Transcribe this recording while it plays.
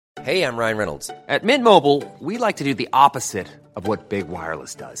Hey, I'm Ryan Reynolds. At Mint Mobile, we like to do the opposite of what Big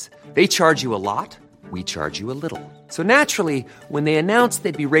Wireless does. They charge you a lot, we charge you a little. So naturally, when they announced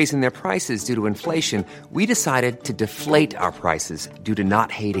they'd be raising their prices due to inflation, we decided to deflate our prices due to not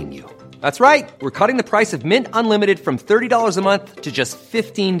hating you. That's right. We're cutting the price of Mint Unlimited from $30 a month to just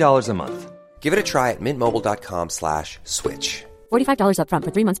 $15 a month. Give it a try at mintmobile.com/switch. $45 up front for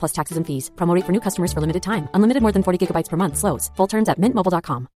 3 months plus taxes and fees. Promo rate for new customers for limited time. Unlimited more than 40 gigabytes per month. Slows full terms at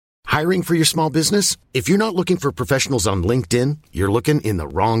mintmobile.com. Hiring for your small business? If you're not looking for professionals on LinkedIn, you're looking in the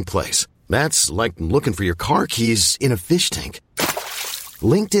wrong place. That's like looking for your car keys in a fish tank.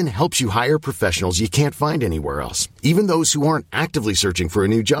 LinkedIn helps you hire professionals you can't find anywhere else, even those who aren't actively searching for a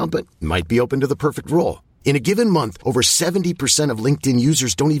new job but might be open to the perfect role. In a given month, over 70% of LinkedIn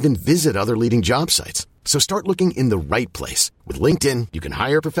users don't even visit other leading job sites. So start looking in the right place. With LinkedIn, you can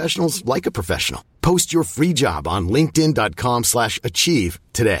hire professionals like a professional. Post your free job on linkedin.com/achieve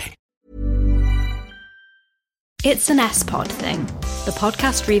today. It's an S-Pod thing, the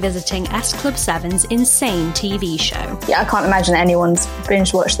podcast revisiting S Club 7's insane TV show. Yeah, I can't imagine anyone's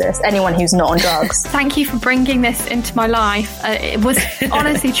binge-watched this, anyone who's not on drugs. Thank you for bringing this into my life. It was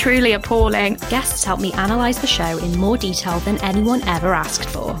honestly, truly appalling. Guests helped me analyse the show in more detail than anyone ever asked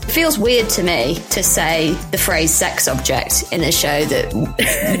for. It feels weird to me to say the phrase sex object in a show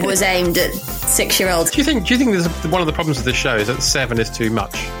that was aimed at 6-year-olds. Do you think this, one of the problems of this show is that 7 is too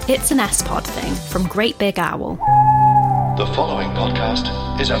much? It's an S-Pod thing from Great Big Owl. The following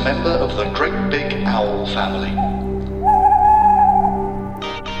podcast is a member of the Great Big Owl family.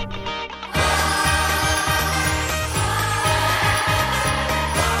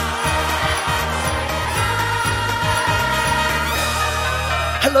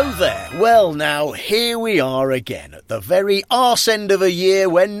 Hello there. Well, now, here we are again at the very arse end of a year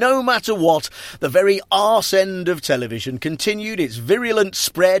when no matter what, the very arse end of television continued its virulent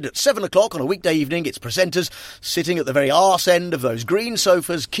spread at 7 o'clock on a weekday evening. Its presenters sitting at the very arse end of those green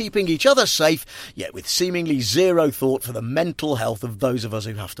sofas, keeping each other safe, yet with seemingly zero thought for the mental health of those of us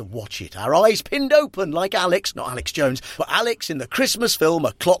who have to watch it. Our eyes pinned open like Alex, not Alex Jones, but Alex in the Christmas film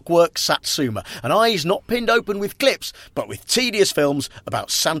A Clockwork Satsuma, and eyes not pinned open with clips, but with tedious films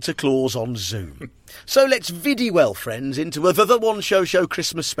about Santa Claus on Zoom. So let's viddy well, friends, into the One Show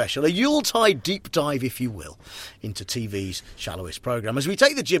Christmas special, a Yuletide deep dive, if you will, into TV's shallowest programme, as we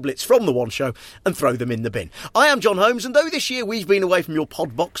take the giblets from the One Show and throw them in the bin. I am John Holmes, and though this year we've been away from your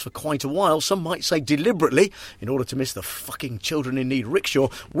pod box for quite a while, some might say deliberately, in order to miss the fucking children in need rickshaw,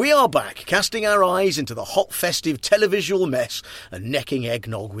 we are back, casting our eyes into the hot festive televisual mess and necking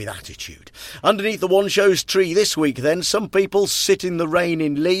eggnog with attitude. Underneath the One Show's tree this week, then, some people sit in the rain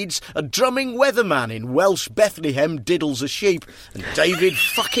in Leeds, a drumming weatherman in Welsh Bethlehem diddles a sheep, and David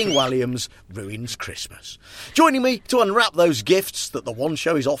fucking Walliams ruins Christmas. Joining me to unwrap those gifts that the One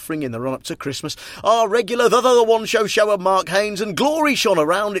Show is offering in the run-up to Christmas are regular the One Show shower Mark Haynes, and glory shone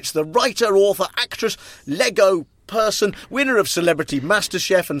around. It's the writer, author, actress, Lego person, winner of Celebrity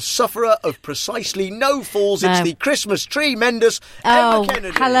MasterChef and sufferer of precisely no falls. It's the Christmas tree menders, Emma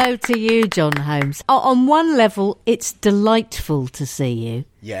Kennedy. Hello to you, John Holmes. On one level, it's delightful to see you.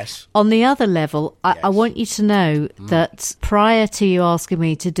 Yes. On the other level, I want you to know that prior to you asking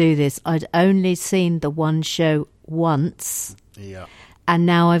me to do this, I'd only seen the One Show once. Yeah. And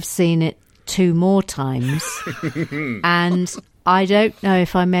now I've seen it 2 more times. And I don't know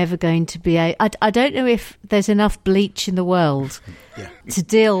if I'm ever going to be I don't know if there's enough bleach in the world to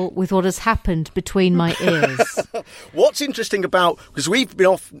deal with what has happened between my ears. What's interesting about, because we've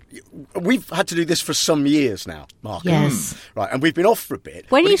had to do this for some years now, Mark. Yes. Right, and we've been off for a bit.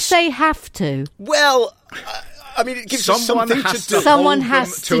 When you say have to? Well, I mean, it gives us something to do. Someone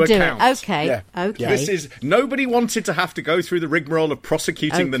has to do account. it. Okay, yeah. okay. This is, nobody wanted to have to go through the rigmarole of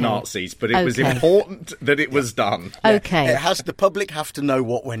prosecuting the Nazis, but it was important that it was done. Okay. The public have to know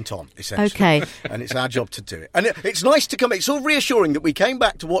what went on, essentially. Okay. And it's our job to do it. And it's nice to come, it's all reassuring that we came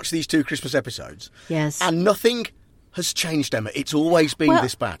back to watch these 2 Christmas episodes. Yes. And nothing has changed, Emma. It's always been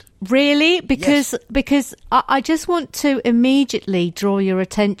this bad. Really? Because I just want to immediately draw your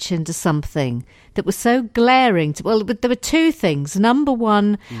attention to something that was so glaring. Well, there were 2 things. Number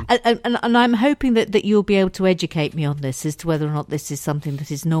one, and I'm hoping that you'll be able to educate me on this as to whether or not this is something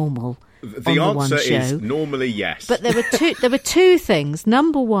that is normal. The answer is normally yes. But there were two things.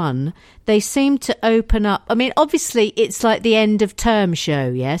 Number one, they seem to open up. I mean, obviously, it's like the end of term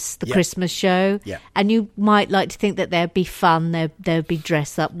show, yes? The Christmas show. Yeah. And you might like to think that there'd be fun, there'd be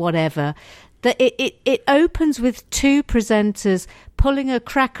dress up, whatever. That it opens with 2 presenters pulling a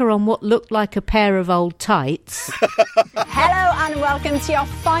cracker on what looked like a pair of old tights. Hello and welcome to your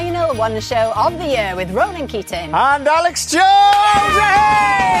final One Show of the year with Ronan Keating and Alex Jones.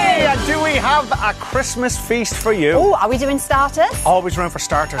 Hey! have a Christmas feast for you. Oh, are we doing starters? Always room for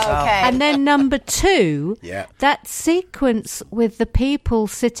starters. Okay. And then number 2, Yeah. that sequence with the people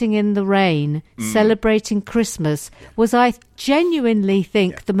sitting in the rain celebrating Christmas was, I genuinely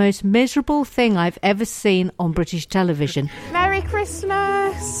think, the most miserable thing I've ever seen on British television. Merry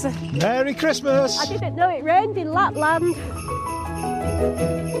Christmas! Merry Christmas! I didn't know it rained in Lapland.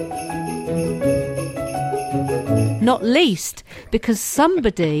 Not least because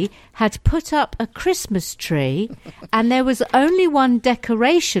somebody had put up a Christmas tree and there was only one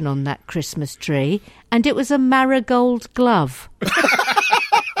decoration on that Christmas tree, and it was a marigold glove.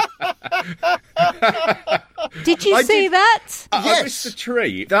 Did you see that? I missed the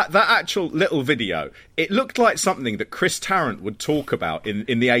tree. That actual little video, it looked like something that Chris Tarrant would talk about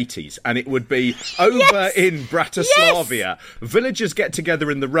in the 80s, and it would be over in Bratislavia. Villagers get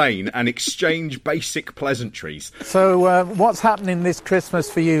together in the rain and exchange basic pleasantries. So, what's happening this Christmas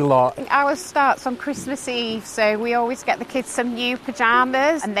for you lot? Ours starts on Christmas Eve, so we always get the kids some new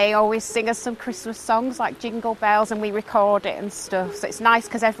pyjamas, and they always sing us some Christmas songs like Jingle Bells, and we record it and stuff. So it's nice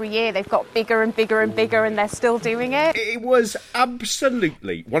because every year they've got bigger and bigger and bigger, and they're still doing it. It was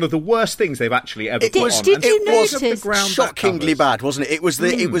absolutely one of the worst things they've actually ever put on. Did you notice? It was shockingly bad, wasn't it? It was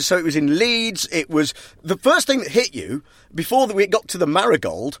it was in Leeds. It was the first thing that hit you before we got to the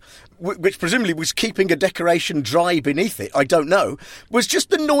marigold, which presumably was keeping a decoration dry beneath it. I don't know. Was just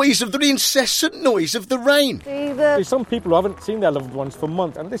the incessant noise of the rain. There's some people who haven't seen their loved ones for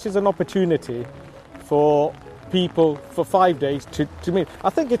months, and this is an opportunity for people for 5 days to meet. I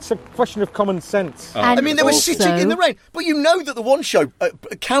think it's a question of common sense. I mean, they were sitting in the rain. But you know that the one show,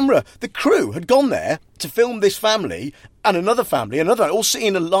 the crew had gone there to film this family and another family, all sitting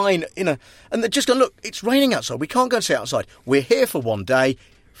in a line and they're just going, look, it's raining outside. We can't go and sit outside. We're here for one day.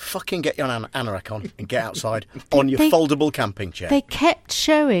 Fucking get your anorak on and get outside on your foldable camping chair. They kept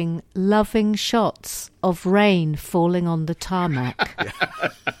showing loving shots of rain falling on the tarmac.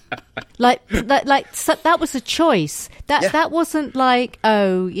 So that was a choice. That wasn't like,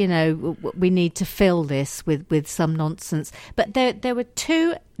 we need to fill this with some nonsense. But there were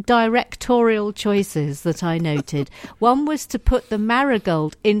 2 directorial choices that I noted. One was to put the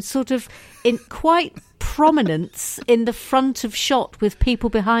marigold in quite prominence in the front of shot with people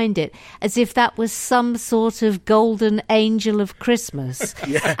behind it, as if that was some sort of golden angel of Christmas.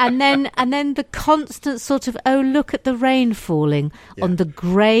 And then the constant sort of, look at the rain falling on the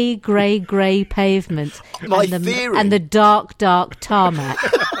grey pavement and the dark tarmac.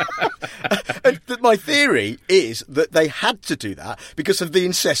 My theory is that they had to do that because of the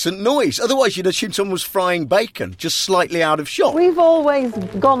incessant noise. Otherwise, you'd assume someone was frying bacon just slightly out of shot. We've always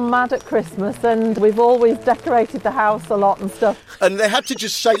gone mad at Christmas, and we've always decorated the house a lot and stuff. And they had to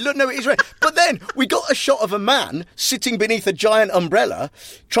just say, look, no, it is rain. But then we got a shot of a man sitting beneath a giant umbrella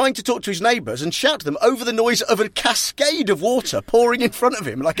trying to talk to his neighbours and shout to them over the noise of a cascade of water pouring in front of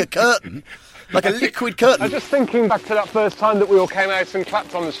him like a curtain. Like a liquid curtain. I'm just thinking back to that first time that we all came out and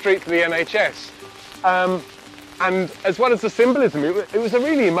clapped on the street for the NHS. And as well as the symbolism, it was a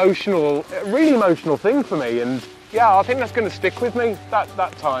really emotional thing for me. And yeah, I think that's going to stick with me, that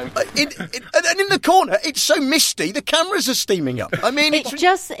time. And in the corner, it's so misty, the cameras are steaming up. I mean,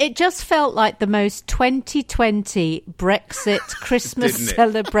 it just felt like the most 2020 Brexit Christmas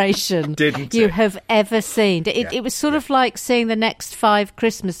celebration you have ever seen. It was sort of like seeing the next 5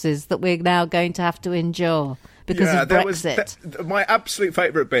 Christmases that we're now going to have to endure because of Brexit. My absolute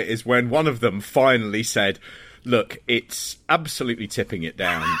favourite bit is when one of them finally said, look, it's absolutely tipping it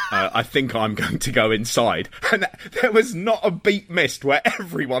down. I think I'm going to go inside. And there was not a beat missed where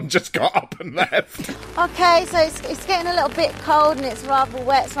everyone just got up and left. Okay, so it's getting a little bit cold and it's rather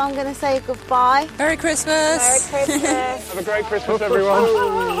wet, so I'm going to say goodbye. Merry Christmas. Merry Christmas. Have a great Christmas, everyone.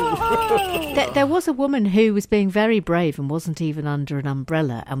 There was a woman who was being very brave and wasn't even under an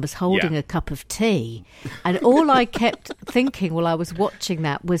umbrella and was holding a cup of tea. And all I kept thinking while I was watching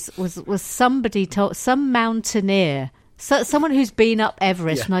that was somebody told, some mountaineer, someone who's been up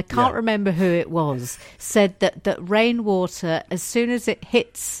Everest, and I can't remember who it was, said that rainwater, as soon as it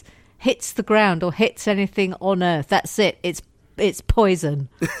hits the ground or hits anything on Earth, that's it. It's poison.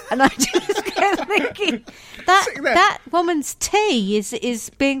 And I just kept thinking that woman's tea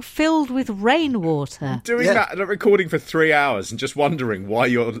is being filled with rainwater. Doing that recording for 3 hours and just wondering why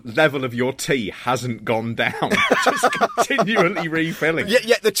your level of your tea hasn't gone down. Just continually refilling.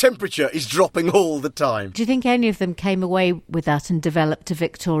 Yet the temperature is dropping all the time. Do you think any of them came away with that and developed a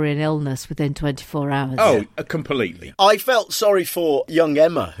Victorian illness within 24 hours? Oh, completely. I felt sorry for young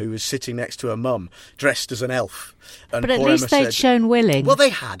Emma, who was sitting next to her mum, dressed as an elf. And but at least they'd shown willing. Well, they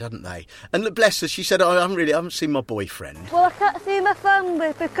had, hadn't they? And bless So she said, I haven't seen my boyfriend. Well, I can't see my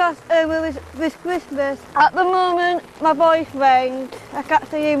family because it was Christmas. At the moment, my boyfriend, I can't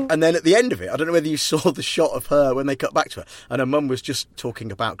see him. And then at the end of it, I don't know whether you saw the shot of her when they cut back to her, and her mum was just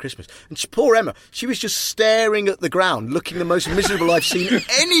talking about Christmas. And poor Emma, she was just staring at the ground, looking the most miserable I've seen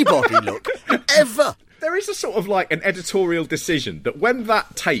anybody look, ever. There is a sort of like an editorial decision that when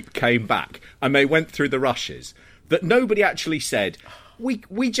that tape came back and they went through the rushes, that nobody actually said,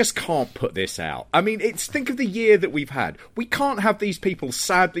 we just can't put this out. I mean, think of the year that we've had. We can't have these people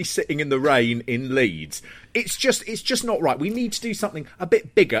sadly sitting in the rain in Leeds. It's just not right. We need to do something a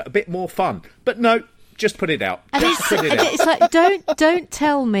bit bigger, a bit more fun. But no, just put it out. And it's like, don't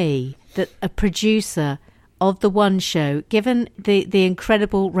tell me that a producer of the One Show, given the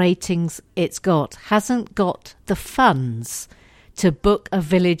incredible ratings it's got, hasn't got the funds to book a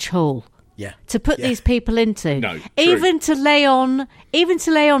village hall. Yeah. To put these people into. No, true. Even to lay on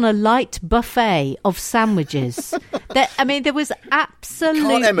a light buffet of sandwiches. There was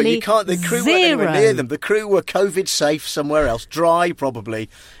absolutely Emma, you can't. The crew weren't anywhere near them. The crew were COVID safe somewhere else, dry probably,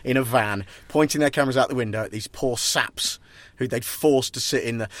 in a van, pointing their cameras out the window at these poor saps who they'd forced to sit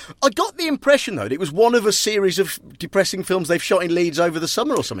in there. I got the impression, though, that it was one of a series of depressing films they've shot in Leeds over the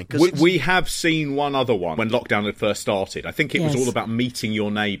summer or something. We have seen one other one when lockdown had first started. I think it was all about meeting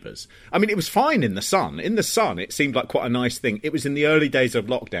your neighbours. I mean, it was fine in the sun. In the sun, it seemed like quite a nice thing. It was in the early days of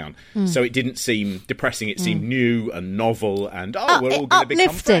lockdown, so it didn't seem depressing. It seemed new and novel and, we're all going to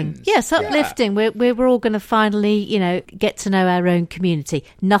become friends. Yes, uplifting. Yeah. We're all going to finally, get to know our own community.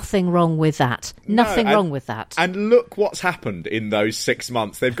 Nothing wrong with that. Nothing wrong with that. And look what's happened in those 6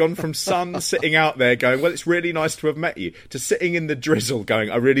 months. They've gone from sun sitting out there going, well, it's really nice to have met you, to sitting in the drizzle going,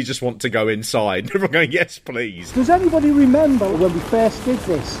 I really just want to go inside. And everyone going, yes, please. Does anybody remember when we first did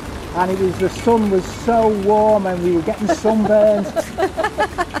this? And the sun was so warm and we were getting sunburned.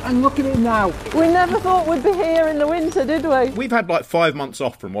 And look at it now. We never thought we'd be here in the winter, did we? We've had like 5 months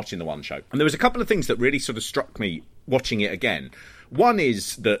off from watching The One Show. And there was a couple of things that really sort of struck me watching it again. One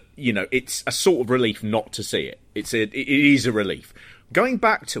is that, it's a sort of relief not to see it. It is a relief. Going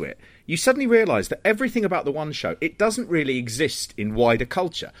back to it, you suddenly realise that everything about The One Show, it doesn't really exist in wider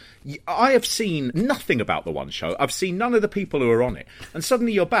culture. I have seen nothing about The One Show. I've seen none of the people who are on it. And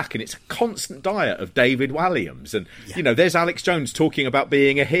suddenly you're back and it's a constant diet of David Walliams. And, there's Alex Jones talking about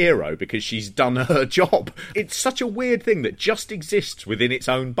being a hero because she's done her job. It's such a weird thing that just exists within its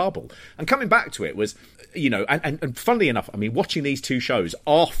own bubble. And coming back to it was, and funnily enough, I mean, watching these two shows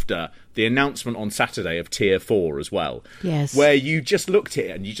after the announcement on Saturday of Tier 4 as well. Yes. Where you just looked at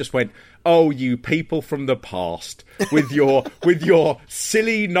it and you just went, oh, you people from the past with your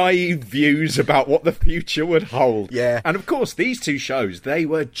silly, naive views about what the future would hold. Yeah. And of course, these two shows, they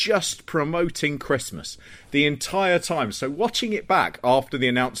were just promoting Christmas the entire time. So watching it back after the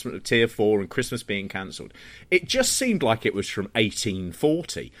announcement of Tier 4 and Christmas being cancelled, it just seemed like it was from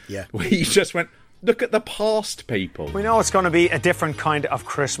 1840. Yeah. Where you just went, look at the past, people. We know it's going to be a different kind of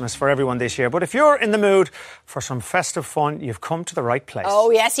Christmas for everyone this year, but if you're in the mood for some festive fun, you've come to the right place.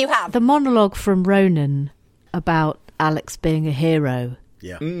 Oh, yes, you have. The monologue from Ronan about Alex being a hero.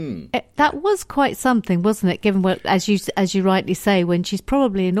 Yeah. That was quite something, wasn't it? Given what, as you rightly say, when she's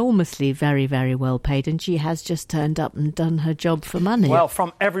probably enormously very, very well paid, and she has just turned up and done her job for money. Well,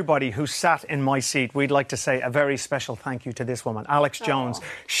 from everybody who sat in my seat, we'd like to say a very special thank you to this woman, Alex Jones.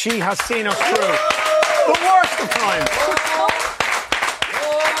 She has seen us through the worst of times.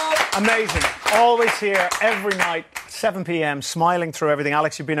 Amazing. Always here every night, 7 p.m, smiling through everything.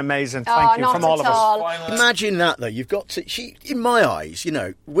 Alex, you've been amazing. Thank you from all of us. Imagine that, though. You've got to... She, in my eyes,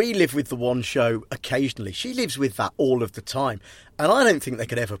 we live with The One Show occasionally. She lives with that all of the time. And I don't think they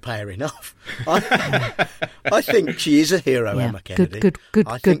could ever pay her enough. I think she is a hero, Emma Kennedy. Good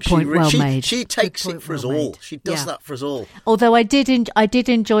point, well made. She takes it for us all. She does that for us all. Although I did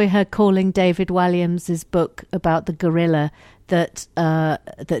enjoy her calling David Walliams' book about the gorilla that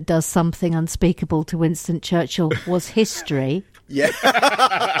does something unspeakable to Winston Churchill was history. Yeah.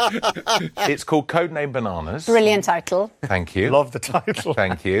 It's called Codename Bananas. Brilliant title. Thank you. Love the title.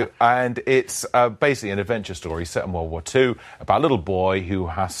 Thank you. And it's basically an adventure story set in World War II about a little boy who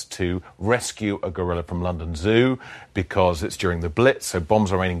has to rescue a gorilla from London Zoo because it's during the Blitz, so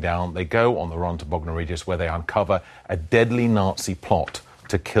bombs are raining down. They go on the run to Bognor Regis where they uncover a deadly Nazi plot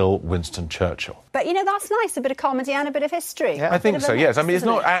to kill Winston Churchill. But, that's nice, a bit of comedy and a bit of history. Yeah, I think so, yes. I mean, it's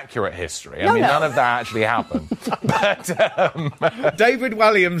not accurate history. I mean, none of that actually happened. But David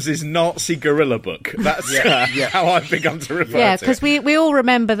Walliams' Nazi guerrilla book. That's how I've begun to refer to it. Yeah, because we all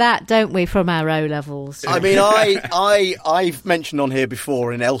remember that, don't we, from our O-levels? I mean, I've mentioned on here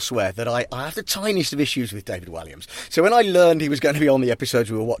before and elsewhere that I have the tiniest of issues with David Walliams. So when I learned he was going to be on the episodes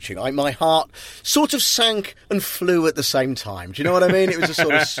we were watching, my heart sort of sank and flew at the same time. Do you know what I mean? It was a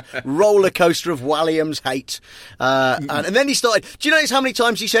sort of roller coaster of Walliams hate. And then he started... Do you notice how many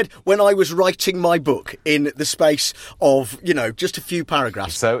times he said, when I was writing my book, in the space of, just a few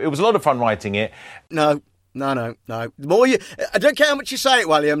paragraphs? So it was a lot of fun writing it. No. The more I don't care how much you say it,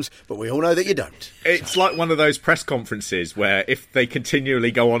 Walliams, but we all know that you don't. It's like one of those press conferences where if they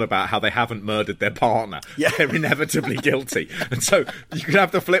continually go on about how they haven't murdered their partner, they're inevitably guilty. And so you could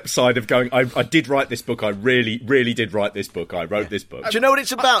have the flip side of going, I did write this book, I really, really did write this book, I wrote this book. Do you know what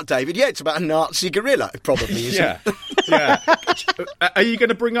it's about, David? Yeah, it's about a Nazi guerrilla. It probably is. Yeah. Are you going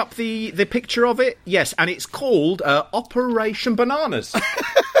to bring up the picture of it? Yes, and it's called Operation Bananas.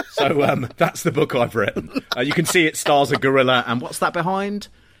 So that's the book I've written. You can see it stars a gorilla, and what's that behind?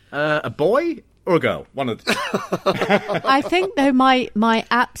 A boy or a girl? One of the... I think, though, my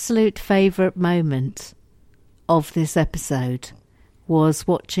absolute favourite moment of this episode was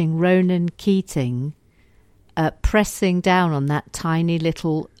watching Ronan Keating pressing down on that tiny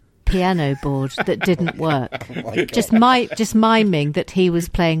little piano board that didn't work. Just miming that he was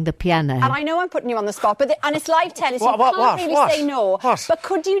playing the piano. And I know I'm putting you on the spot, and it's live tennis. You can't really say no. But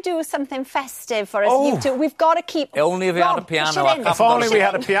could you do something festive for us? We've got to keep... Only if you had a piano. If only we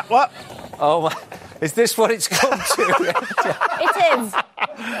had a piano. What? Oh, is this what it's come to? It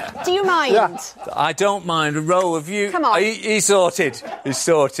is. Do you mind? Yeah. I don't mind. Ro, have you... Come on. He's sorted. He's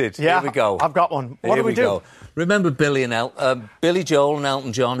sorted. Yeah, here we go. I've got one. What do we do? Go. Remember Billy Joel and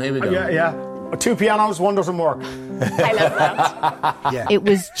Elton John? Here we go. Yeah. 2 pianos, one doesn't work. I love that. Yeah. It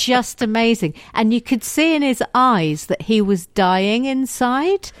was just amazing. And you could see in his eyes that he was dying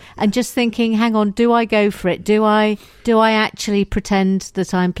inside and just thinking, hang on, do I go for it? Do I actually pretend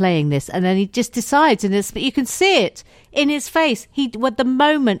that I'm playing this? And then he just decides, but you can see it in his face. The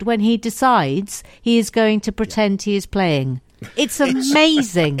moment when he decides he is going to pretend he is playing. It's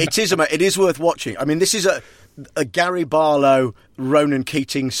amazing. It is worth watching. I mean, this is a Gary Barlow, Ronan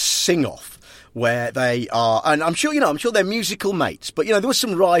Keating sing-off where they are, and I'm sure they're musical mates, but there was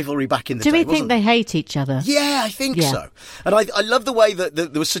some rivalry back in the day. Do we think they hate each other? Yeah, I think so. And I love the way that there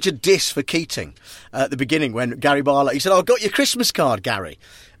was such a diss for Keating at the beginning when Gary Barlow, he said, I got your Christmas card, Gary.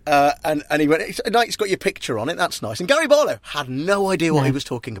 And he went, it's got your picture on it, that's nice. And Gary Barlow had no idea what he was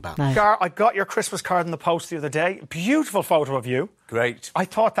talking about. No. Gar, I got your Christmas card in the post the other day. Beautiful photo of you. Great. I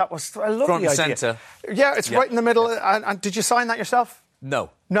thought that was a lovely Front and idea. centre. Yeah, it's right in the middle. And did you sign that yourself?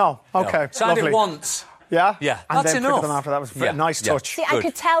 No. Okay. Signed lovely. it once. Yeah? Yeah. And that's then enough. Them after that was a nice touch. See, I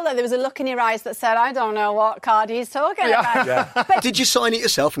could tell that there was a look in your eyes that said, I don't know what card he's talking about. Yeah. But did you sign it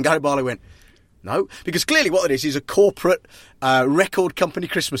yourself? And Gary Barlow went, no, because clearly what it is a corporate record company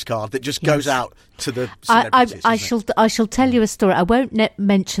Christmas card that just goes out to the celebrities. I shall tell you a story. I won't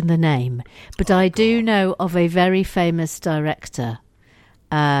mention the name, but I do know of a very famous director,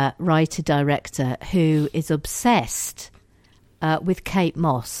 writer-director, who is obsessed with Kate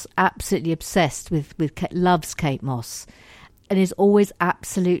Moss, absolutely obsessed with loves Kate Moss, and is always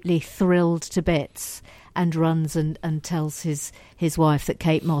absolutely thrilled to bits. And runs and tells his wife that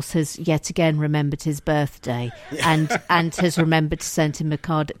Kate Moss has yet again remembered his birthday and has remembered to send him a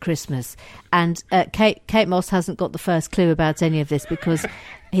card at Christmas. And Kate Moss hasn't got the first clue about any of this because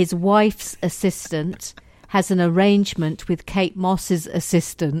his wife's assistant has an arrangement with Kate Moss's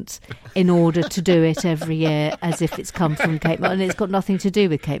assistant in order to do it every year as if it's come from Kate Moss. And it's got nothing to do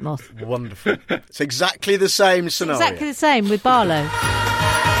with Kate Moss. Wonderful. It's exactly the same scenario. Exactly the same with Barlow.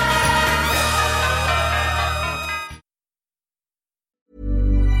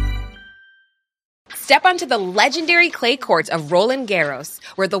 Step onto the legendary clay courts of Roland Garros,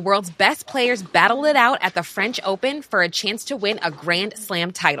 where the world's best players battle it out at the French Open for a chance to win a Grand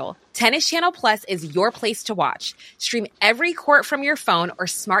Slam title. Tennis Channel Plus is your place to watch. Stream every court from your phone or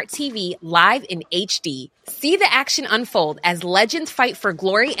smart TV live in HD. See the action unfold as legends fight for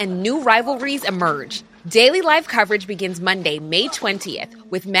glory and new rivalries emerge. Daily live coverage begins Monday, May 20th,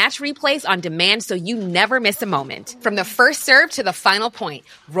 with match replays on demand so you never miss a moment. From the first serve to the final point,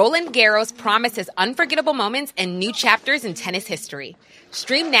 Roland Garros promises unforgettable moments and new chapters in tennis history.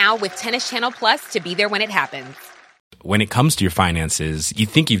 Stream now with Tennis Channel Plus to be there when it happens. When it comes to your finances, you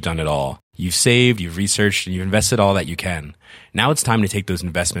think you've done it all. You've saved, you've researched, and you've invested all that you can. Now it's time to take those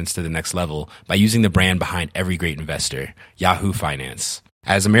investments to the next level by using the brand behind every great investor, Yahoo Finance.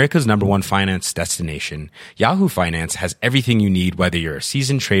 As America's #1 finance destination, Yahoo Finance has everything you need, whether you're a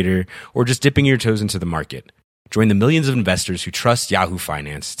seasoned trader or just dipping your toes into the market. Join the millions of investors who trust Yahoo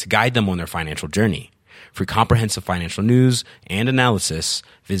Finance to guide them on their financial journey. For comprehensive financial news and analysis,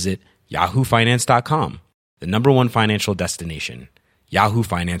 visit yahoofinance.com, the #1 financial destination,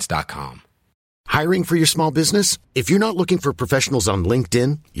 yahoofinance.com. Hiring for your small business? If you're not looking for professionals on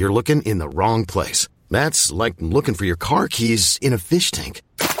LinkedIn, you're looking in the wrong place. That's like looking for your car keys in a fish tank.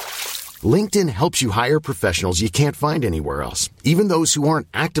 LinkedIn helps you hire professionals you can't find anywhere else, even those who aren't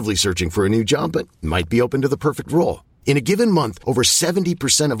actively searching for a new job but might be open to the perfect role. In a given month, over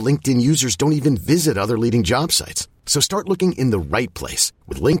 70% of LinkedIn users don't even visit other leading job sites. So start looking in the right place.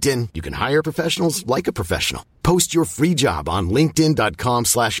 With LinkedIn, you can hire professionals like a professional. Post your free job on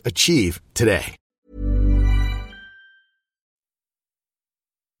linkedin.com/achieve today.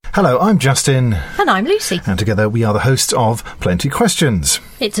 Hello, I'm Justin. And I'm Lucy. And together we are the hosts of Plenty Questions.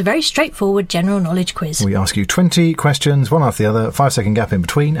 It's a very straightforward general knowledge quiz. We ask you 20 questions, one after the other, 5-second gap in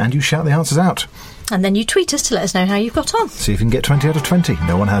between, and you shout the answers out. And then you tweet us to let us know how you've got on. See if you can get 20 out of 20.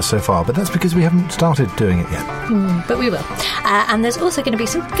 No one has so far, but that's because we haven't started doing it yet. But we will. And there's also going to be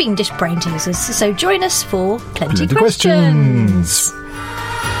some fiendish brain teasers, so join us for Plenty Questions.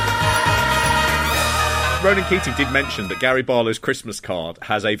 Ronan Keating did mention that Gary Barlow's Christmas card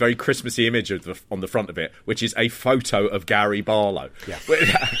has a very Christmassy image on the front of it, which is a photo of Gary Barlow. Yeah.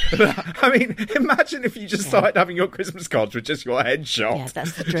 I mean, imagine if you just started having your Christmas cards with just your headshot. Yeah,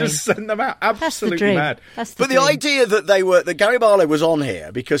 that's the dream. Just send them out. Absolutely mad. But the idea that Gary Barlow was on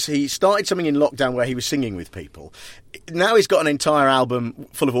here because he started something in lockdown where he was singing with people. Now he's got an entire album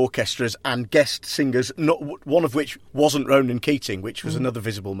full of orchestras and guest singers, not one of which wasn't Ronan Keating, which was another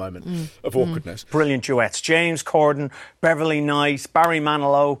visible moment of awkwardness. Brilliant duets. James Corden, Beverly Knight, Barry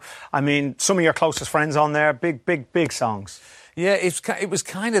Manilow. I mean, some of your closest friends on there. Big songs. Yeah, it was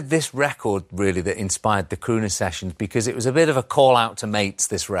kind of this record, really, that inspired the Crooner Sessions, because it was a bit of a call-out to mates,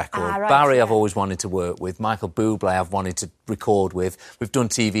 this record. Right, Barry I've always wanted to work with. Michael Bublé I've wanted to record with. We've done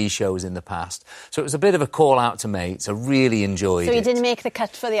TV shows in the past. So it was a bit of a call-out to mates. I really enjoyed it. So you didn't make the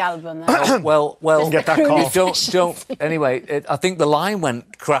cut for the album, then? well, get that call. Don't. Anyway, I think the line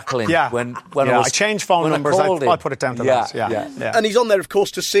went crackling. Yeah. When I changed phone numbers. I put it down to that. Yeah. And he's on there, of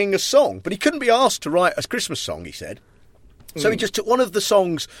course, to sing a song. But he couldn't be asked to write a Christmas song, he said. So he just took one of the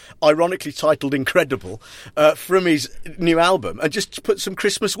songs, ironically titled Incredible, from his new album and just put some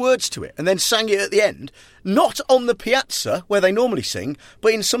Christmas words to it and then sang it at the end, not on the piazza where they normally sing,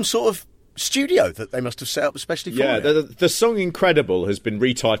 but in some sort of studio that they must have set up especially for it. Yeah, the song Incredible has been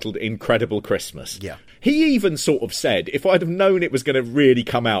retitled Incredible Christmas. Yeah. He even sort of said, if I'd have known it was going to really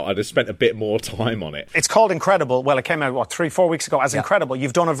come out, I'd have spent a bit more time on it. It's called Incredible. Well, it came out, 3-4 weeks ago as Incredible.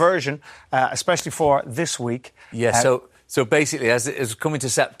 You've done a version, especially for this week. Yeah, So basically, as it was coming to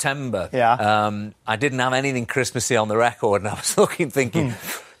September, I didn't have anything Christmassy on the record, and I was thinking,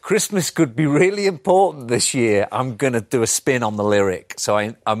 Christmas could be really important this year. I'm going to do a spin on the lyric. So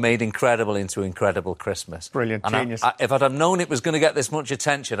I made Incredible into Incredible Christmas. Brilliant, and genius. If I'd have known it was going to get this much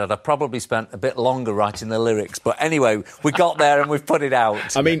attention, I'd have probably spent a bit longer writing the lyrics. But anyway, we got there and we've put it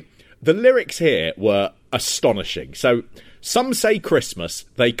out. I mean, the lyrics here were astonishing. So some say Christmas,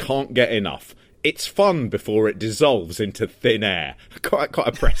 they can't get enough. It's fun before it dissolves into thin air. Quite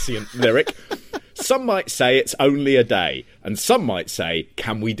a prescient lyric. Some might say it's only a day, and some might say,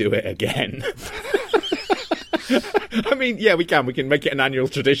 can we do it again? I mean, yeah, we can. We can make it an annual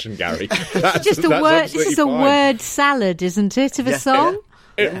tradition, Gary. It's just a word. This is a word salad, isn't it, of a song?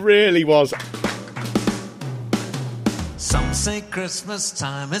 It really was. Some say Christmas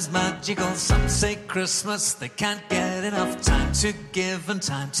time is magical. Some say Christmas, they can't get enough time to give and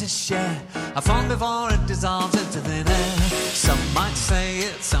time to share. A fun before it dissolves into thin air. Some might say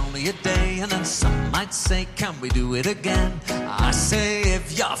it's only a day, and then some might say, can we do it again? I say,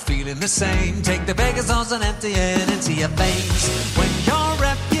 if you're feeling the same, take the baker's sauce and empty it into your veins. When your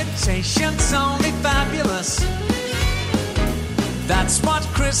reputation's only fabulous, that's what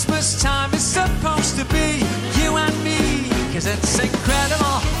Christmas time is supposed to be. You and me, 'cause it's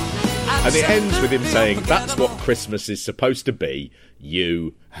incredible. And it ends with him saying, that's what Christmas is supposed to be,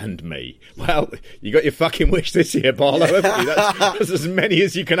 you and me. Well, you got your fucking wish this year, Barlow, haven't you? That's as many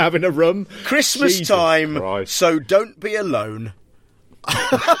as you can have in a room. Christmas Jesus time, Christ. so don't be alone.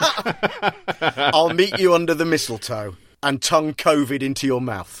 I'll meet you under the mistletoe and tongue COVID into your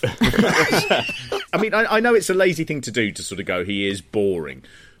mouth. I mean, I know it's a lazy thing to do to sort of go, he is boring.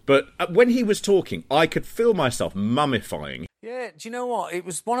 But when he was talking, I could feel myself mummifying Yeah, do you know what? It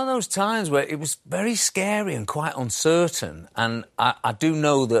was one of those times where it was very scary and quite uncertain. And I do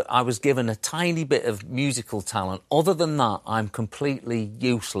know that I was given a tiny bit of musical talent. Other than that, I'm completely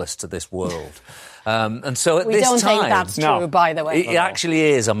useless to this world. And so at this time... We don't think that's true, by the way. It actually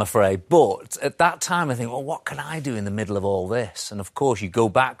is, I'm afraid. But at that time, I think, well, what can I do in the middle of all this? And, of course, you go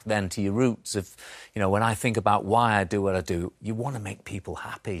back then to your roots of, you know, when I think about why I do what I do, you want to make people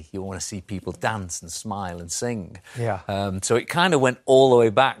happy. You want to see people dance and smile and sing. Yeah. So it kind of went all the way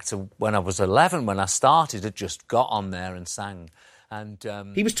back to when I was 11, when I started. I just got on there and sang. And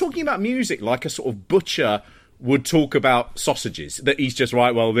he was talking about music like a sort of butcher would talk about sausages, that he's just,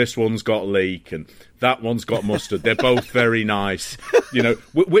 right, well, this one's got leek and that one's got mustard. They're both very nice. You know,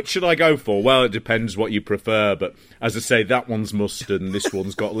 which should I go for? Well, it depends what you prefer. But as I say, that one's mustard and this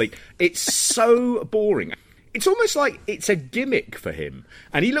one's got leek. It's so boring. It's almost like it's a gimmick for him.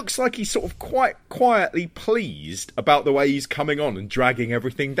 And he looks like he's sort of quite quietly pleased about the way he's coming on and dragging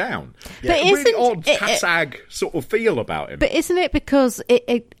everything down. But a really odd Tassag sort of feel about him. But isn't it because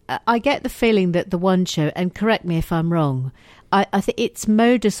I get the feeling that the One Show, and correct me if I'm wrong, I think its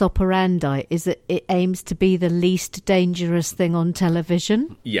modus operandi is that it aims to be the least dangerous thing on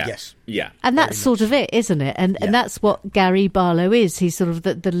television. Yeah. Yes. Yeah. And that's sort of it, isn't it? And that's what Gary Barlow is. He's sort of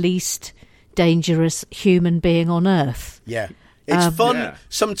the least dangerous human being on earth. Yeah. It's fun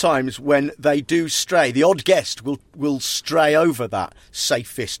sometimes when they do stray. The odd guest will stray over that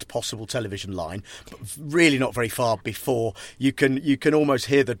safest possible television line, but really not very far before you can almost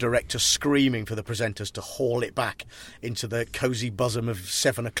hear the director screaming for the presenters to haul it back into the cosy bosom of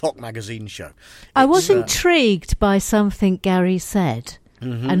 7 o'clock magazine show. I was intrigued by something Gary said.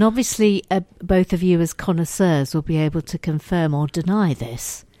 Mm-hmm. And obviously both of you as connoisseurs will be able to confirm or deny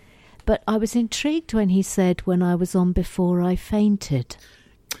this. But I was intrigued when he said, when I was on before I fainted.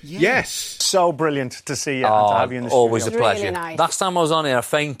 Yes. So brilliant to see you and to have you in the studio. Always a pleasure. Really nice. Last time I was on here, I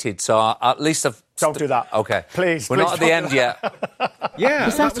fainted, so at least I've... Don't do that. OK. Please. We're not at the end yet. Yeah,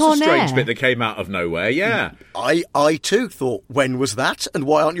 that was a strange bit that came out of nowhere, yeah. I too thought, when was that? And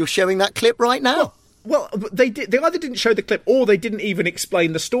why aren't you showing that clip right now? Well, they either didn't show the clip or they didn't even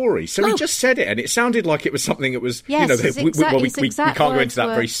explain the story. So he just said it, and it sounded like it was something that was, yes, we can't go into that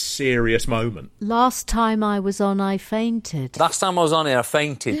very serious moment. Last time I was on, I fainted. Last time I was on here, I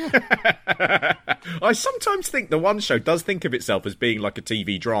fainted. Yeah. I sometimes think the One Show does think of itself as being like a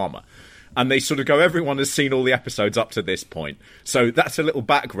TV drama. And they sort of go, everyone has seen all the episodes up to this point. So that's a little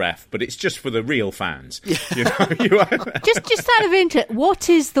back ref, but it's just for the real fans. Yeah. You know? just out of interest, what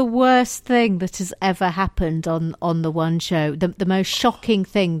is the worst thing that has ever happened on the One Show? The most shocking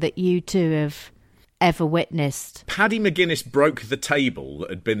thing that you two have ever witnessed? Paddy McGuinness broke the table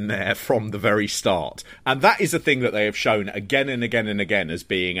that had been there from the very start. And that is a thing that they have shown again and again and again as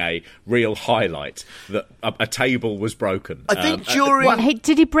being a real highlight, that a table was broken. I think during...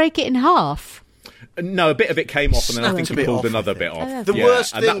 did he break it in half? No, a bit of it came off, and then I think he pulled another bit off. The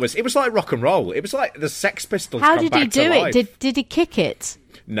worst thing... it was like rock and roll. It was like the Sex Pistols. How did he do it? Did he kick it?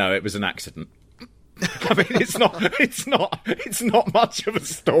 No, it was an accident. I mean, it's not much of a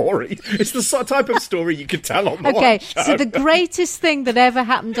story. It's the sort of type of story you could tell on the One Show. So the greatest thing that ever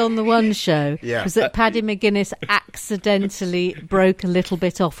happened on the One Show was that Paddy McGuinness accidentally broke a little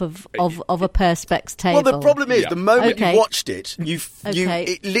bit off of a Perspex table. Well, the problem is, the moment you watched it,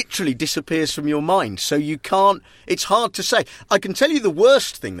 it literally disappears from your mind. So you can't... It's hard to say. I can tell you the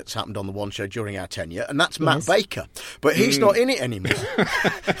worst thing that's happened on the One Show during our tenure, and that's Matt Baker. But he's not in it anymore.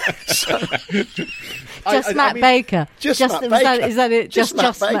 Matt Baker. Just Matt Baker. Is that it? Just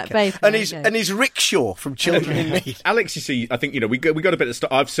Matt Baker. And his rickshaw from Children in Need. Alex, you see, I think, we got a bit of...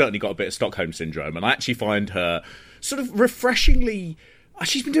 I've certainly got a bit of Stockholm Syndrome, and I actually find her sort of refreshingly...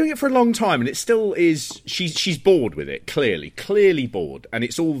 She's been doing it for a long time, and it still is... She's bored with it, clearly bored, and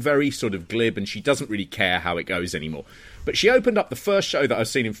it's all very sort of glib, and she doesn't really care how it goes anymore. But she opened up the first show that I've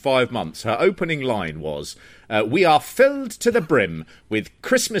seen in 5 months. Her opening line was, we are filled to the brim with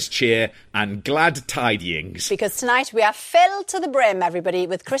Christmas cheer and glad tidings. Because tonight we are filled to the brim, everybody,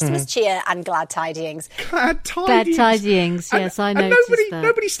 with Christmas cheer and glad tidings. Glad tidings. Glad tidings, yes, I noticed that.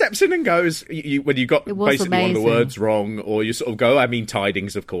 Nobody steps in and goes, when you got basically amazing. One of the words wrong, or you sort of go, I mean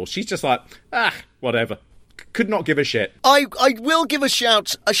tidings, of course. She's just like, whatever. Could not give a shit. I will give a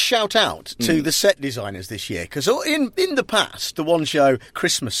shout out to the set designers this year, because in the past, the One Show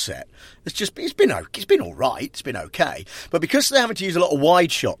Christmas set, it's been all right, it's been okay, but because they're having to use a lot of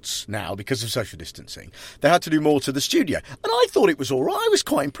wide shots now because of social distancing, they had to do more to the studio, and I thought it was all right. I was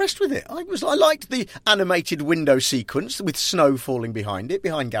quite impressed with it. I liked the animated window sequence with snow falling behind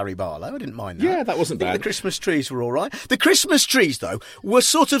Gary Barlow. I didn't mind that. Yeah, that wasn't bad. The Christmas trees were all right. The Christmas trees, though, were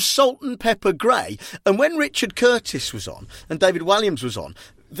sort of salt and pepper grey, and when Richard Richard Curtis was on and David Walliams was on,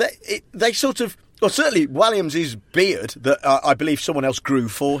 they sort of... Well, certainly Walliams' beard, that I believe someone else grew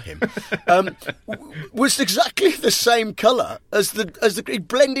for him, was exactly the same colour as it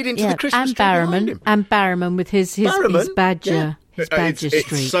blended into the Christmas tree behind him. And Barrowman with his badger. Yeah. His badger it's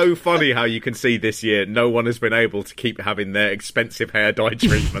streak. so funny how you can see this year no one has been able to keep having their expensive hair dye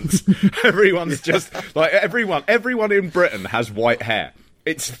treatments. Everyone's just like everyone in Britain has white hair.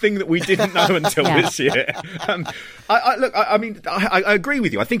 It's a thing that we didn't know until this year. I agree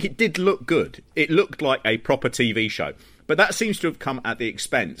with you. I think it did look good. It looked like a proper TV show. But that seems to have come at the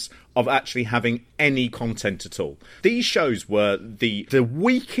expense of actually having any content at all. These shows were the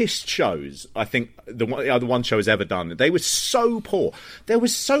weakest shows, I think, the one show has ever done. They were so poor. There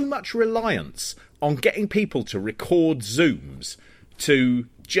was so much reliance on getting people to record Zooms to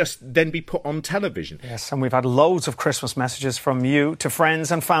just then be put on television. Yes, and we've had loads of Christmas messages from you to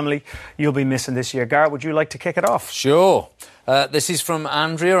friends and family you'll be missing this year. Gar, would you like to kick it off? Sure. This is from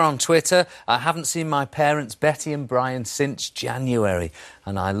Andrea on Twitter. I haven't seen my parents, Betty and Brian, since January,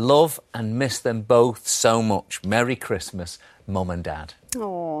 and I love and miss them both so much. Merry Christmas, Mum and Dad.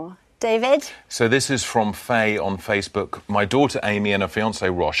 Oh, David? So this is from Faye on Facebook. My daughter Amy and her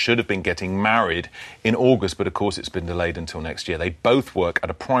fiancé Ross should have been getting married in August, but of course it's been delayed until next year. They both work at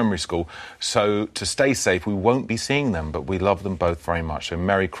a primary school, so to stay safe, we won't be seeing them, but we love them both very much. So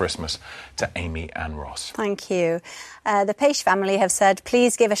Merry Christmas to Amy and Ross. Thank you. The Page family have said,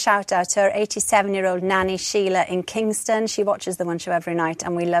 please give a shout-out to her 87-year-old nanny, Sheila, in Kingston. She watches the One Show every night,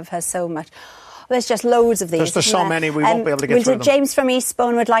 and we love her so much. There's just loads of these. There's so many, we won't be able to get through them. James from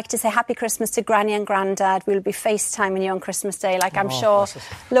Eastbourne would like to say Happy Christmas to Granny and Grandad. We'll be FaceTiming you on Christmas Day, like I'm sure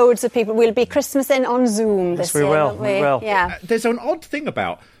loads of people. We'll be Christmasing on Zoom this year, won't we? We will. Yeah. There's an odd thing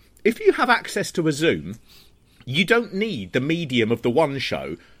about, if you have access to a Zoom, you don't need the medium of the One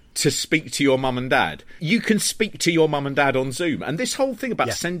Show to speak to your mum and dad. You can speak to your mum and dad on Zoom. And this whole thing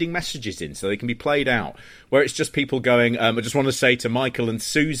about sending messages in so they can be played out, where it's just people going, I just want to say to Michael and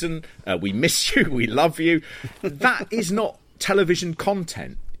Susan, we miss you, we love you. That is not television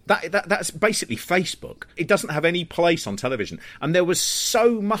content. That's basically Facebook. It doesn't have any place on television. And there was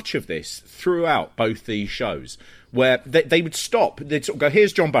so much of this throughout both these shows, where they would stop. They'd sort of go,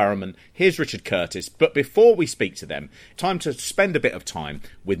 here's John Barrowman, here's Richard Curtis, but before we speak to them, time to spend a bit of time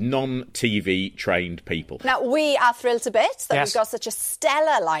with non-TV trained people. Now, we are thrilled to bits that we've got such a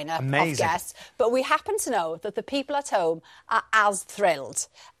stellar lineup of guests, but we happen to know that the people at home are as thrilled,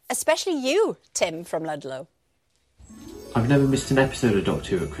 especially you, Tim from Ludlow. I've never missed an episode of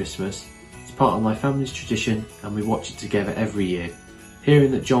Doctor Who at Christmas. It's part of my family's tradition and we watch it together every year.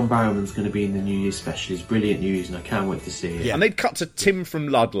 Hearing that John Barrowman's going to be in the New Year special is brilliant news and I can't wait to see it. Yeah. And they'd cut to Tim from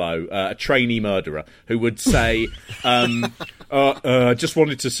Ludlow, a trainee murderer, who would say, just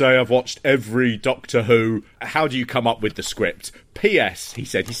wanted to say I've watched every Doctor Who. How do you come up with the script? P.S. He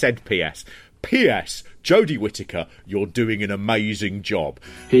said P.S. P.S. Jodie Whittaker, you're doing an amazing job.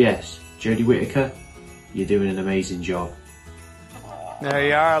 P.S. Jodie Whittaker, you're doing an amazing job. There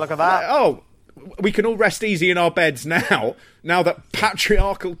you are, look at that. Oh, we can all rest easy in our beds now that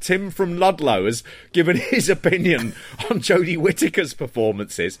patriarchal Tim from Ludlow has given his opinion on Jodie Whittaker's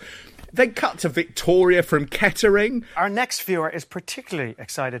performances. They cut to Victoria from Kettering. Our next viewer is particularly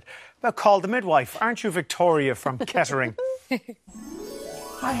excited about Call the Midwife. Aren't you Victoria from Kettering?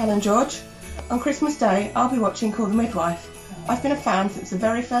 Hi, Helen George. On Christmas Day, I'll be watching Call the Midwife. I've been a fan since the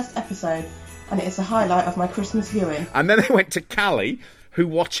very first episode, and it is the highlight of my Christmas viewing. And then they went to Callie, who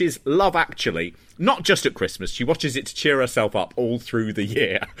watches Love Actually, not just at Christmas. She watches it to cheer herself up all through the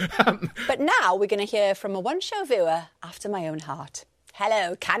year. But now we're going to hear from a One Show viewer after my own heart.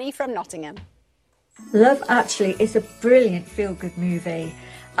 Hello, Canny from Nottingham. Love Actually is a brilliant feel-good movie.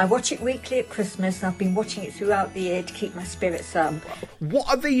 I watch it weekly at Christmas and I've been watching it throughout the year to keep my spirits up. What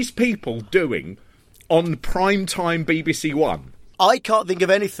are these people doing on primetime BBC One? I can't think of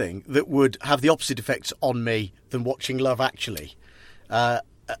anything that would have the opposite effects on me than watching Love Actually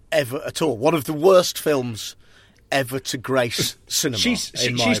ever at all. One of the worst films ever to grace cinema.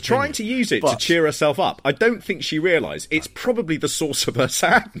 She's trying to use it to cheer herself up. I don't think she realised it's probably the source of her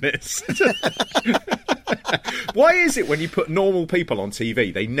sadness. Why is it when you put normal people on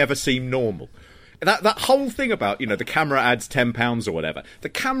TV, they never seem normal? That whole thing about, the camera adds £10 or whatever, the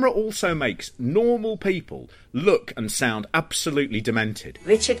camera also makes normal people look and sound absolutely demented.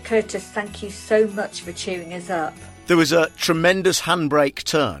 Richard Curtis, thank you so much for cheering us up. There was a tremendous handbrake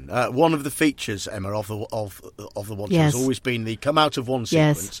turn. One of the features, Emma, of the One Show has always been the come out of one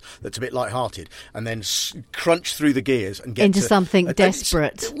sequence that's a bit light-hearted and then crunch through the gears and get into something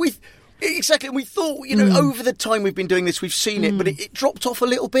desperate. Exactly, and we thought, over the time we've been doing this, we've seen it, but it dropped off a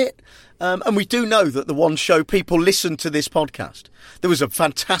little bit. And we do know that the one show people listen to this podcast. There was a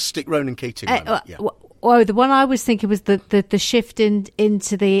fantastic Ronan Keating moment. Oh, the one I was thinking was the shift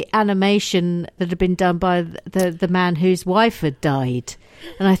into the animation that had been done by the man whose wife had died,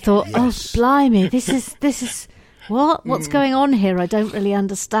 and I thought, oh blimey, this is what's going on here? I don't really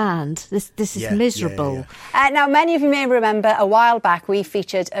understand. This is miserable. Now, many of you may remember a while back we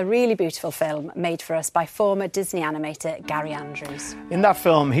featured a really beautiful film made for us by former Disney animator Gary Andrews. In that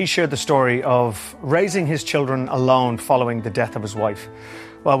film, he shared the story of raising his children alone following the death of his wife.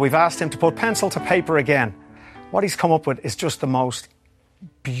 Well, we've asked him to put pencil to paper again. What he's come up with is just the most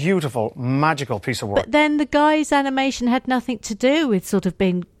beautiful, magical piece of work. But then the guy's animation had nothing to do with sort of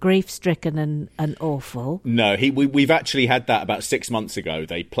being grief-stricken and awful. No, we've actually had that about 6 months ago.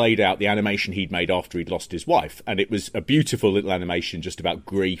 They played out the animation he'd made after he'd lost his wife, and it was a beautiful little animation just about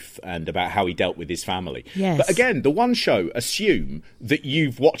grief and about how he dealt with his family. Yes. But again, the one show assume that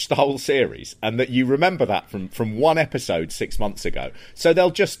you've watched the whole series and that you remember that from one episode 6 months ago. So they'll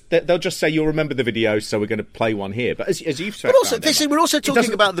just say you'll remember the video, so we're going to play one here. But as you've said, but also we're also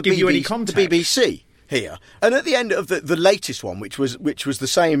talking about the BBC here, and at the end of the latest one, which was the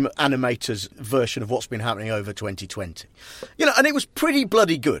same animator's version of what's been happening over 2020, and it was pretty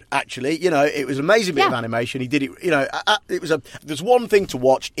bloody good actually. It was an amazing bit of animation. He did it. There's one thing to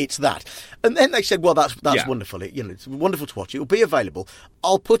watch. It's that, and then they said, well, that's wonderful. It's wonderful to watch. It will be available.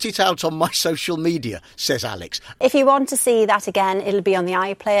 I'll put it out on my social media, says Alex. If you want to see that again, it'll be on the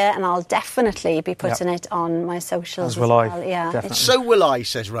iPlayer, and I'll definitely be putting it on my socials. As will I. Well. Yeah, definitely. So will I,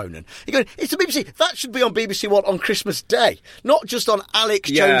 says Ronan. It's the BBC. That should be on BBC One on Christmas Day, not just on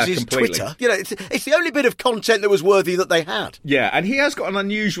Alex Jones's Twitter. It's the only bit of content that was worthy that they had. Yeah, and he has got an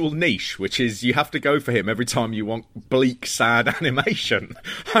unusual niche, which is you have to go for him every time you want bleak, sad animation.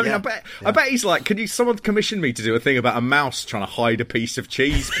 I bet he's like, can someone commission me to do a thing about a mouse trying to hide a piece of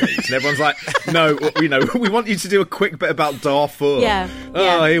cheese, please? And everyone's like, no, we want you to do a quick bit about Darfur. Yeah.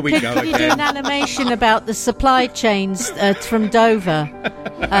 Oh, here we go Could you do an animation about the supply chains from Dover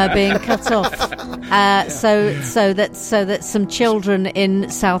being cut off? So that some children in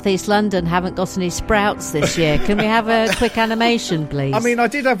southeast London haven't got any sprouts this year. Can we have a quick animation, please? I mean, I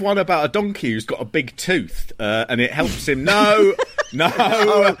did have one about a donkey who's got a big tooth, and it helps him. No.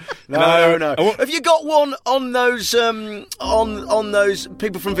 Have you got one on those on those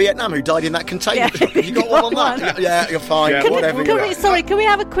people from Vietnam who died in that container truck? Have you got one on that? Yeah, you're fine. Can we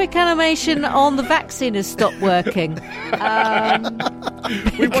have a quick animation on the vaccine has stopped working?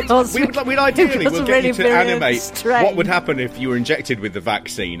 We'd ideally we'll get you to animate what would happen if you were injected with the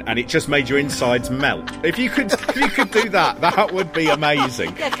vaccine and it just made your insides melt. If you could do that would be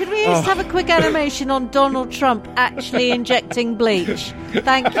amazing. Yeah, could we just have a quick animation on Donald Trump actually injecting bleach?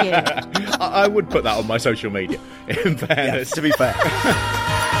 Thank you. I would put that on my social media, in fairness. To be fair.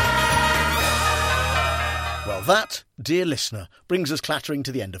 Well, that, dear listener, brings us clattering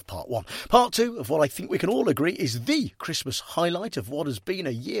to the end of part one. Part two of what I think we can all agree is the Christmas highlight of what has been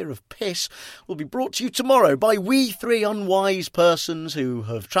a year of piss will be brought to you tomorrow by we three unwise persons who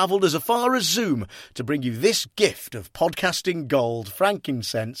have travelled as far as Zoom to bring you this gift of podcasting gold,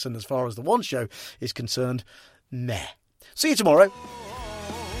 frankincense, and as far as the one show is concerned, meh. See you tomorrow.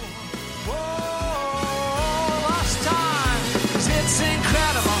 It's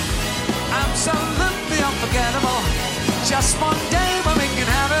incredible, absolutely unforgettable. Just one day when we can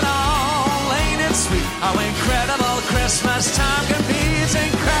have it all. Ain't it sweet how incredible Christmas time can be? It's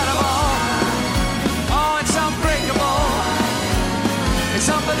incredible. Oh, it's unbreakable. It's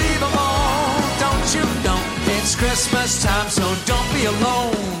unbelievable. Don't you know it's Christmas time, so don't be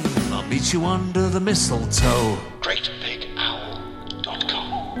alone. I'll meet you under the mistletoe.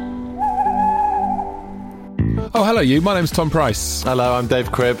 Oh, hello you. My name's Tom Price. Hello, I'm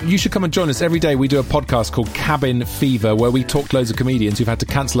Dave Cribb. You should come and join us. Every day we do a podcast called Cabin Fever where we talk to loads of comedians who've had to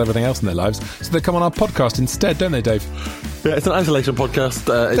cancel everything else in their lives. So they come on our podcast instead, don't they, Dave? Yeah, it's an isolation podcast.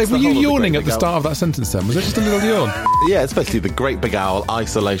 Dave, were you yawning at the start of that sentence then? Was it just a little yawn? Yeah, it's basically the Great Big Owl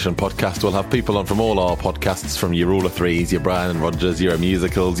Isolation Podcast. We'll have people on from all our podcasts, from your Rule of Threes, your Brian and Rogers, your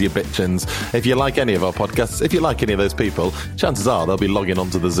musicals, your Bitchins. If you like any of our podcasts, if you like any of those people, chances are they'll be logging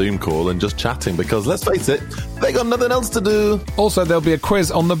onto the Zoom call and just chatting because, let's face it, they got nothing else to do. Also, there'll be a quiz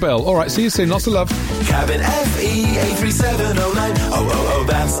on the bill. All right, see you soon. Lots of love. Cabin FE83709. Oh,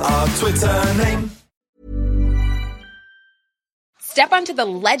 that's our Twitter name. Step onto the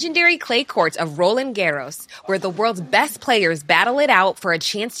legendary clay courts of Roland Garros, where the world's best players battle it out for a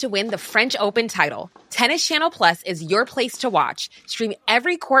chance to win the French Open title. Tennis Channel Plus is your place to watch. Stream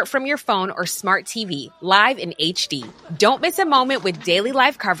every court from your phone or smart TV, live in HD. Don't miss a moment with daily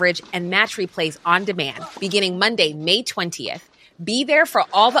live coverage and match replays on demand, beginning Monday, May 20th. Be there for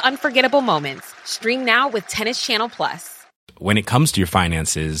all the unforgettable moments. Stream now with Tennis Channel Plus. When it comes to your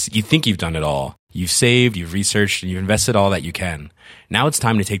finances, you think you've done it all. You've saved, you've researched, and you've invested all that you can. Now it's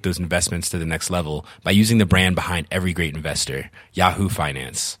time to take those investments to the next level by using the brand behind every great investor, Yahoo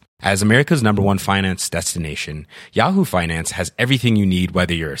Finance. As America's #1 finance destination, Yahoo Finance has everything you need,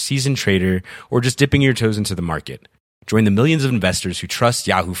 whether you're a seasoned trader or just dipping your toes into the market. Join the millions of investors who trust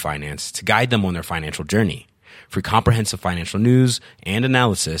Yahoo Finance to guide them on their financial journey. For comprehensive financial news and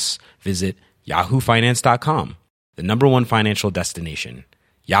analysis, visit yahoofinance.com, the #1 financial destination,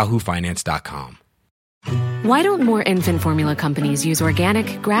 yahoofinance.com. Why don't more infant formula companies use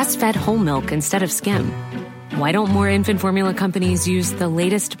organic, grass-fed whole milk instead of skim? Why don't more infant formula companies use the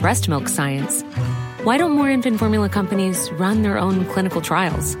latest breast milk science? Why don't more infant formula companies run their own clinical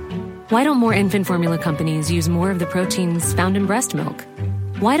trials? Why don't more infant formula companies use more of the proteins found in breast milk?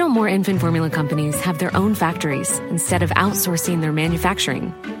 Why don't more infant formula companies have their own factories instead of outsourcing their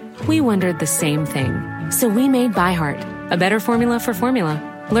manufacturing? We wondered the same thing. So we made ByHeart, a better formula for formula.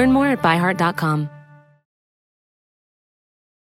 Learn more at byheart.com.